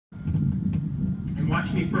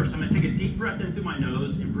watch me first. I'm going to take a deep breath in through my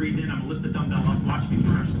nose and breathe in. I'm going to lift the dumbbell up. Watch me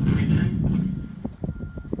first. Breathe in.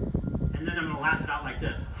 And then I'm going to laugh it out like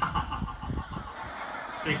this. Ha ha ha ha ha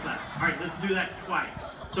ha. Fake laugh. All right, let's do that twice.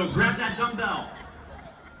 So grab that dumbbell.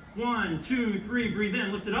 1, 2, 3. Breathe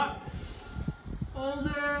in. Lift it up. Hold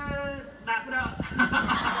it. Laugh it out.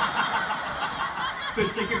 Good.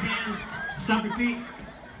 Take your hands. Stomp your feet.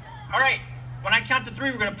 All right. When I count to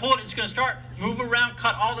 3, we're going to pull it. It's going to start. Move around.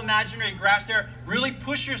 Cut all the imaginary grass there. Really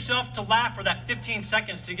push yourself to laugh for that 15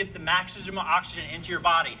 seconds to get the maximum oxygen into your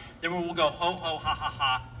body. Then we'll go ho, ho, ha, ha,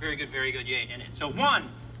 ha. Very good, very good. Yay. And so 1,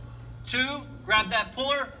 2, grab that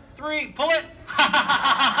puller. 3, pull it.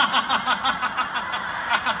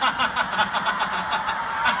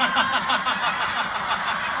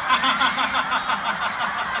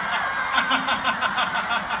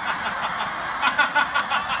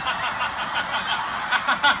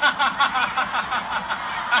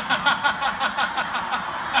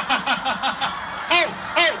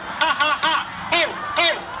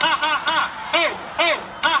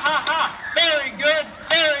 Very good,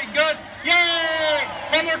 very good. Yay!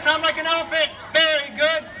 One more time like an elephant.